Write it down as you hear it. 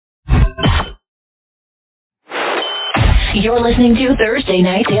You're listening to Thursday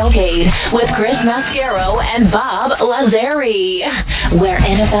Night Tailgate with Chris Mascaro and Bob Lazari, where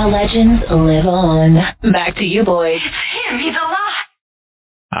NFL legends live on. Back to you, boys. It means a lot.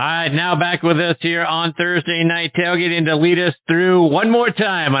 All right, now back with us here on Thursday Night Tailgate, and to lead us through one more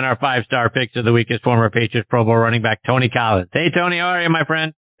time on our five-star picks of the week is former Patriots Pro Bowl running back Tony Collins. Hey, Tony, how are you, my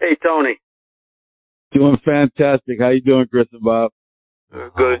friend? Hey, Tony. Doing fantastic. How you doing, Chris and Bob?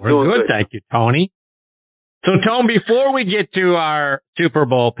 Good. We're good, thank you, Tony. So, Tony, before we get to our Super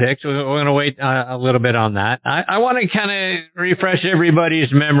Bowl picks, we're going to wait a little bit on that. I want to kind of refresh everybody's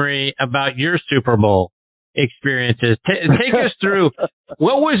memory about your Super Bowl experiences. Take us through,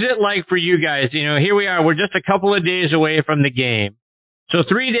 what was it like for you guys? You know, here we are. We're just a couple of days away from the game. So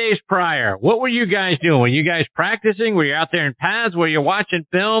 3 days prior, what were you guys doing? Were you guys practicing? Were you out there in pads? Were you watching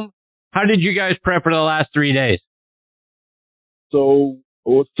film? How did you guys prep for the last 3 days? So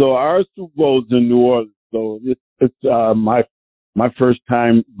our Super Bowl's in New Orleans. So it's my first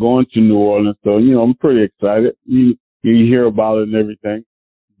time going to New Orleans. So, you know, I'm pretty excited. You hear about it and everything.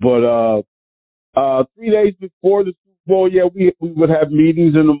 But 3 days before the Super Bowl, yeah, we would have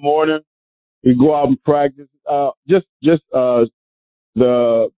meetings in the morning. We'd go out and practice. The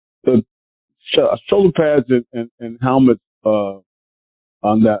shoulder pads and helmets on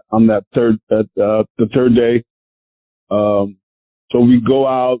that the third day. So we go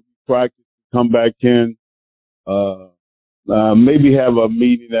out, practice, come back in, maybe have a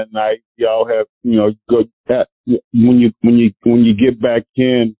meeting that night. Y'all have, you know, when you get back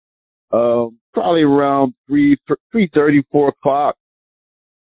in, probably around 3:30, 4 o'clock.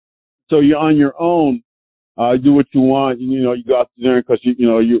 So you're on your own. Do what you want. You know, you go out to dinner because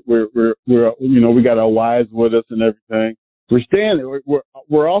we got our wives with us and everything.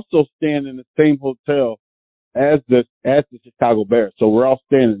 We're also staying in the same hotel as the Chicago Bears. So we're all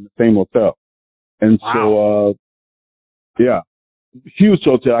staying in the same hotel. And wow. So, yeah, huge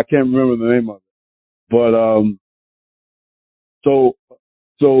hotel. I can't remember the name of it, but, so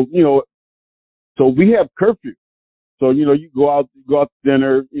we have curfew. So, you know, you go out to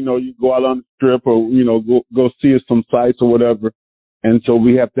dinner, you know, you go out on the strip or, you know, go see some sights or whatever. And so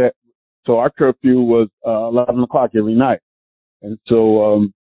so our curfew was, 11 o'clock every night. And so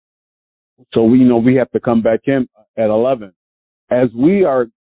we know we have to come back in at 11. As we are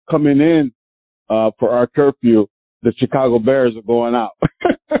coming in, for our curfew, the Chicago Bears are going out.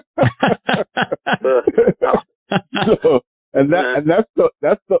 And that's the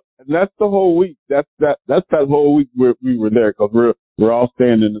whole week. That's that whole week we were there because we're all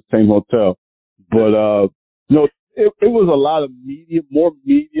staying in the same hotel. But you know, it was a lot of more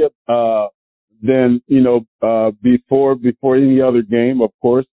media than, you know, before any other game, of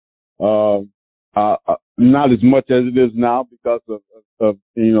course. Not as much as it is now because of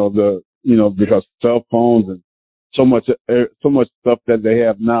because cell phones and so much stuff that they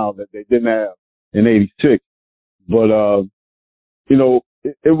have now that they didn't have in '86. But you know,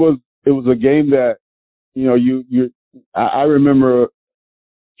 it was a game that, you know, I remember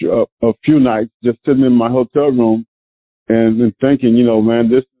a few nights just sitting in my hotel room and thinking, you know, man,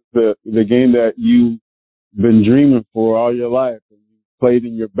 this is the game that you've been dreaming for all your life, and you played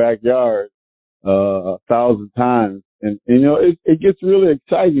in your backyard 1,000 times, and you know, it gets really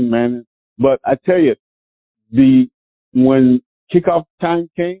exciting, man. But I tell you, when kickoff time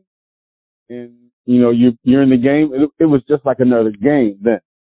came, and you know, you're in the game, it was just like another game then.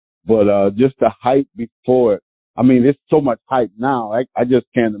 But just the hype before it. I mean, there's so much hype now. I just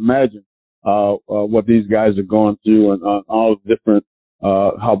can't imagine what these guys are going through and all the different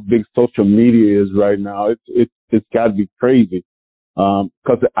how big social media is right now. It's got to be crazy.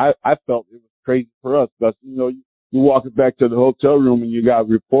 Because I felt it was crazy for us. Because, you know, you walk back to the hotel room and you got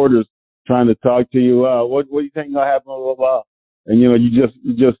reporters trying to talk to you. What do you think gonna happen? Blah blah blah. And you know, you're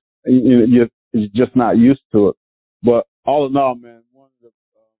just not used to it. But all in all, man, one of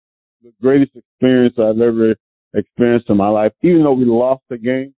the greatest experience I've ever experienced in my life. Even though we lost the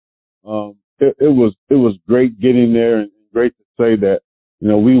game, it was great getting there and great to say that, you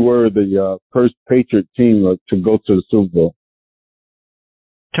know, we were the first Patriot team to go to the Super Bowl.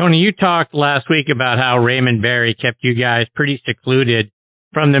 Tony, you talked last week about how Raymond Berry kept you guys pretty secluded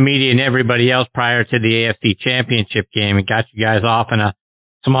from the media and everybody else prior to the AFC Championship game and got you guys off in a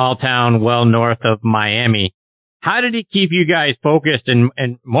small town well north of Miami. How did he keep you guys focused and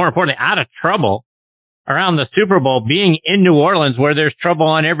more importantly, out of trouble around the Super Bowl, being in New Orleans where there's trouble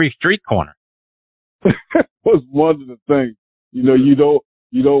on every street corner? That was one of the things. You know, you don't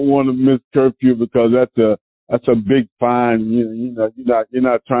want to miss curfew because that's a big fine. You know, you're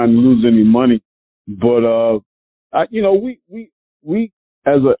not trying to lose any money. But you know, we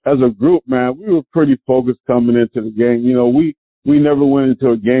as a group, man, we were pretty focused coming into the game. You know, we never went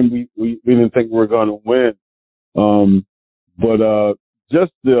into a game we didn't think we were going to win. But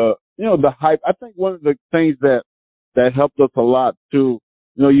just the hype. I think one of the things that helped us a lot too.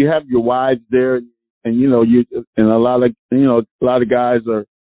 You know, you have your wives there, and and a lot of guys are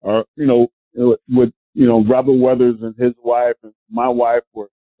with Robert Weathers and his wife and my wife were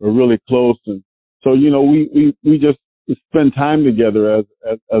really close, and so we just spend time together as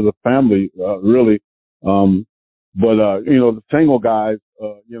a family, really. But the single guys,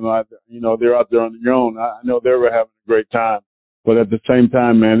 they're out there on their own. I know they were having a great time, but at the same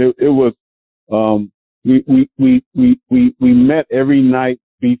time, man, it was we met every night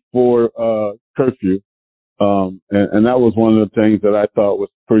before curfew, and that was one of the things that I thought was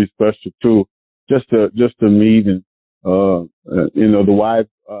pretty special too, just to meet and the wives,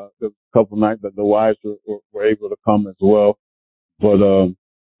 the couple nights that the wives were able to come as well. But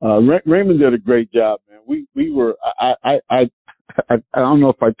Raymond did a great job, man. We were I don't know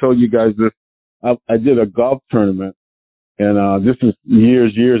if I told you guys this. I did a golf tournament, and this is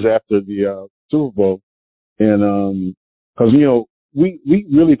years after the Super Bowl, and because we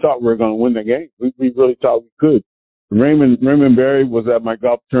really thought we were going to win the game. We really thought we could. Raymond Berry was at my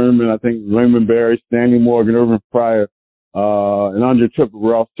golf tournament. I think Raymond Berry, Stanley Morgan, Irvin Fryer, and Andre Tripp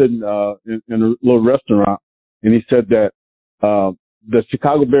were all sitting in a little restaurant, and he said that the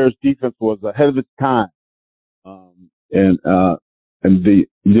Chicago Bears defense was ahead of its time, and the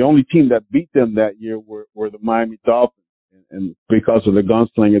only team that beat them that year were the Miami Dolphins, and because of the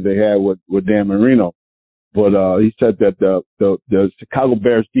gunslinger they had with Dan Marino. But he said that the Chicago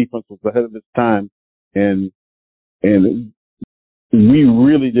Bears defense was ahead of its time, and we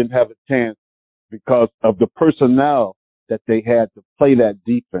really didn't have a chance because of the personnel that they had to play that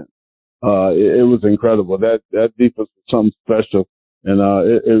defense. It was incredible. That defense was something special, and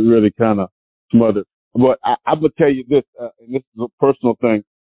it really kind of smothered. But I would tell you this, and this is a personal thing.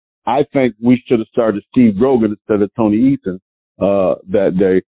 I think we should have started Steve Rogan instead of Tony Eason that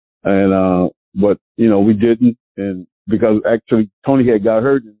day, and but we didn't, and because actually Tony had got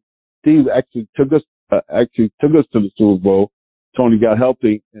hurt, and Steve actually took us to the Super Bowl. Tony got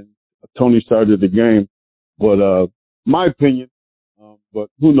healthy, and Tony started the game. But my opinion, but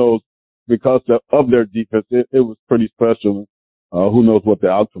who knows? Because of their defense, it was pretty special. Who knows what the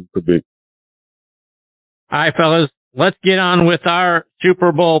outcome could be? All right, fellas, let's get on with our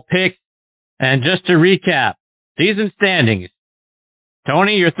Super Bowl picks. And just to recap, season standings.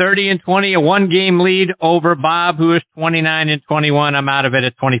 Tony, you're 30-20, a one-game lead over Bob, who is 29-21. I'm out of it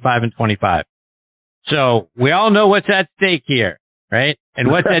at 25-25. So we all know what's at stake here, right?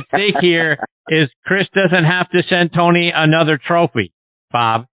 And what's at stake here is Chris doesn't have to send Tony another trophy,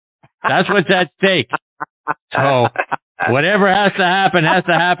 Bob. That's what's at stake. So whatever has to happen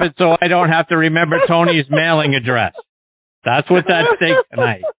so I don't have to remember Tony's mailing address. That's what's at stake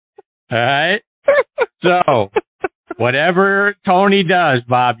tonight. All right? So whatever Tony does,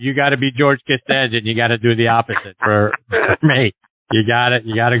 Bob, you got to be George Costanza, and you got to do the opposite for me. You got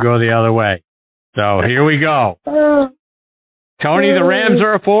to go the other way. So here we go. Tony, the Rams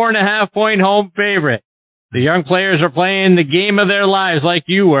are a 4.5-point home favorite. The young players are playing the game of their lives like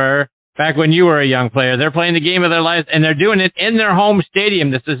you were back when you were a young player. They're playing the game of their lives, and they're doing it in their home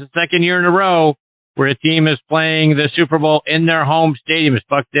stadium. This is the second year in a row where a team is playing the Super Bowl in their home stadium.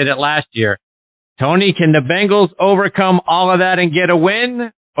 Buck did it last year. Tony, can the Bengals overcome all of that and get a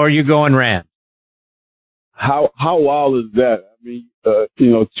win, or are you going Rams? How wild is that? I mean, 2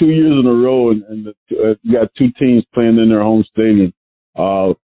 years in a row, and you got two teams playing in their home stadium.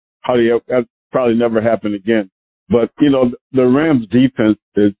 That probably never happen again. But the Rams defense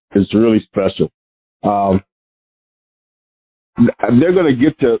is really special. They're going to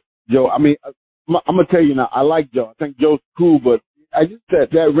get to Joe. I mean, I'm going to tell you now. I like Joe. I think Joe's cool, but I just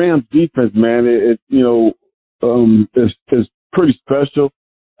that Rams defense, man, is pretty special.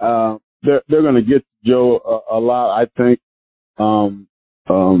 They're going to get Joe a lot, I think. I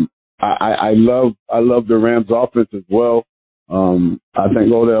love the Rams offense as well. I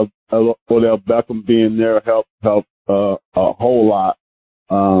think Odell Beckham being there helped a whole lot.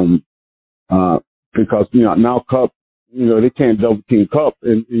 Because now Kupp, they can't double team Kupp,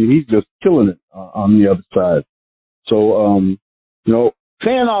 and he's just killing it on the other side. So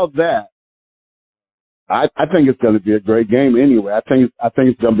saying all that, I think it's going to be a great game anyway. I think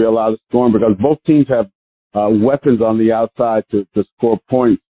it's going to be a lot of scoring because both teams have weapons on the outside to score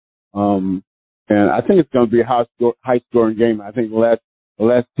points. And I think it's going to be a high scoring game. I think the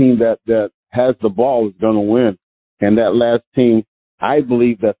last team that has the ball is going to win. And that last team, I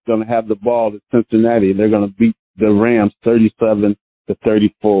believe, that's going to have the ball is Cincinnati. They're going to beat the Rams 37-24. to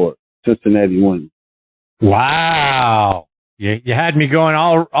 34. Cincinnati won. Wow. You had me going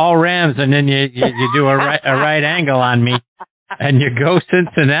all Rams, and then you do a right angle on me, and you go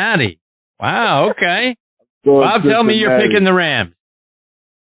Cincinnati. Wow, okay. Bob, tell me you're picking the Rams.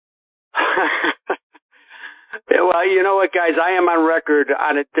 Yeah, well, you know what, guys? I am on record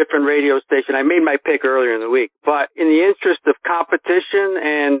on a different radio station. I made my pick earlier in the week, but in the interest of competition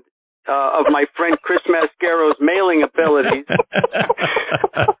and of my friend Chris Mascaro's mailing abilities,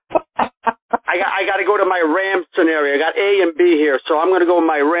 I got to go to my Rams scenario. I got A and B here, so I'm going to go with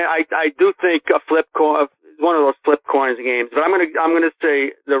my Ram. I do think a flip coin, one of those flip coins games, but I'm going to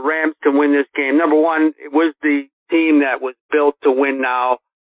say the Rams can win this game. Number one, it was the team that was built to win now.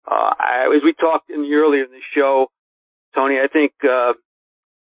 As we talked earlier in the show, Tony, I think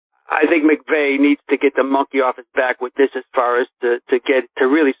McVay needs to get the monkey off his back with this, as far as to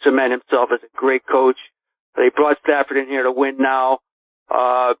really cement himself as a great coach. They brought Stafford in here to win now.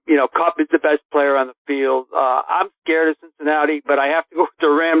 Kupp is the best player on the field. I'm scared of Cincinnati, but I have to go with the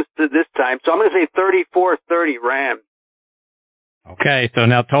Rams this time. So I'm going to say 34-30 Rams. Okay, so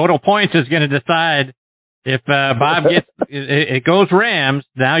now total points is going to decide if Bob gets it goes Rams.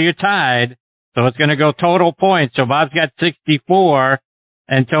 Now you're tied, so it's going to go total points. So Bob's got 64,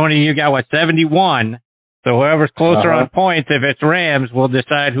 and Tony, you got 71. So whoever's closer on points, if it's Rams, will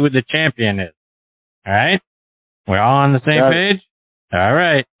decide who the champion is. All right, we're all on the same page. All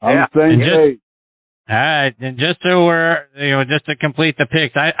right. On the same page. All right, and just so just to complete the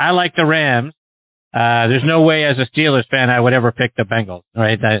picks, I like the Rams. There's no way as a Steelers fan I would ever pick the Bengals,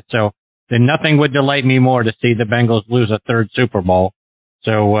 right? So then nothing would delight me more to see the Bengals lose a third Super Bowl.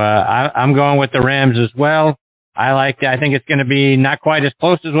 So I'm going with the Rams as well. I think it's going to be not quite as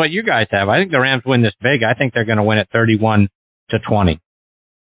close as what you guys have. I think the Rams win this big. I think they're going to win it 31-20.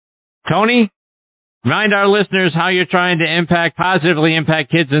 Tony, remind our listeners how you're trying to positively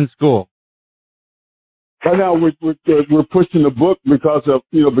impact kids in school. Right now, we're pushing the book because of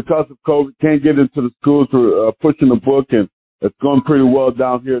COVID. Can't get into the schools. We're pushing the book, and it's going pretty well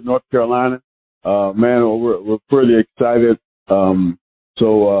down here in North Carolina. We're pretty excited.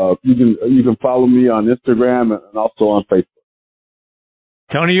 So you can follow me on Instagram and also on Facebook.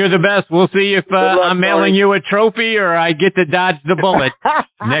 Tony, you're the best. We'll see if I'm mailing you a trophy or I get to dodge the bullet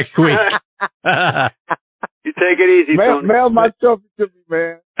next week. You take it easy, Tony. Mail my trophy to me,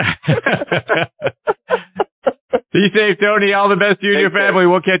 man. Be safe, Tony. All the best to you and your family.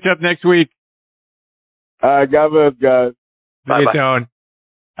 We'll catch up next week. All right, God bless, guys. Bye-bye. Tony.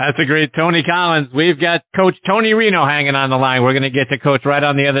 That's a great Tony Collins. We've got Coach Tony Reno hanging on the line. We're going to get to Coach right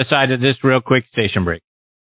on the other side of this real quick station break.